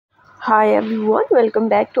Hi everyone, welcome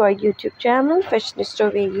back to our YouTube channel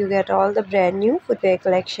Fashanisto, where you get all the brand new footwear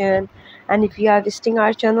collection. And if you are visiting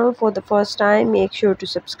our channel for the first time, make sure to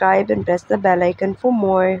subscribe and press the bell icon for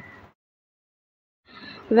more.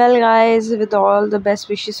 Well guys, with all the best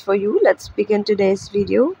wishes for you, let's begin today's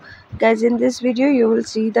video. Guys, in this video you will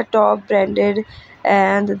see the top branded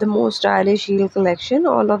and the most stylish heel collection.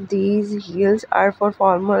 All of these heels are for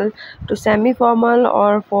formal to semi-formal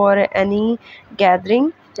or for any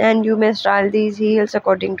gathering, and you may style these heels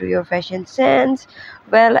according to your fashion sense.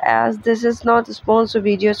 Well, as this is not a sponsor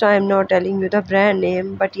video, so I'm not telling you the brand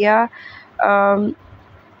name, but yeah,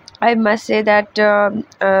 I must say that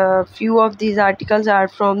few of these articles are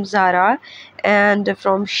from Zara and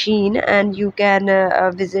from Shein, and you can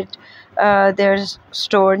visit their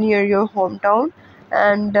store near your hometown.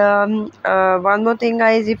 And one more thing,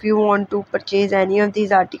 guys, if you want to purchase any of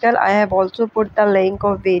these articles, I have also put the link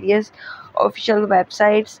of various official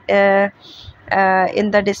websites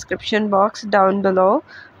in the description box down below,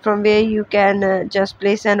 from where you can just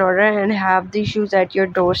place an order and have the shoes at your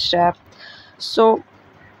doorstep. So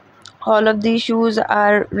all of these shoes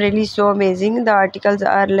are really so amazing. The articles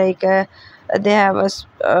are like they have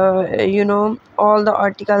all the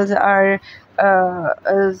articles are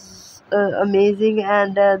amazing,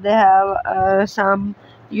 and they have some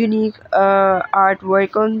unique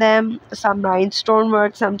artwork on them, some rhinestone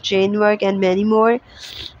work, some chain work, and many more.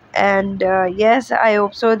 And yes, I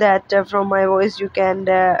hope so that from my voice you can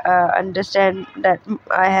understand that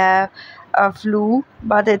I have a flu,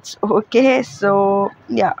 but it's okay. So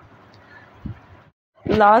yeah,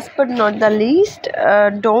 last but not the least,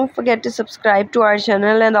 don't forget to subscribe to our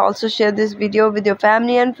channel and also share this video with your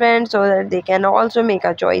family and friends so that they can also make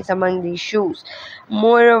a choice among these shoes.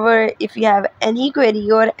 Moreover, if you have any query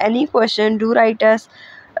or any question, do write us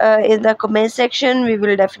in the comment section. We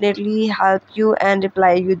will definitely help you and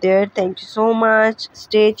reply you there. Thank you so much.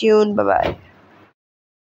 Stay tuned. Bye bye.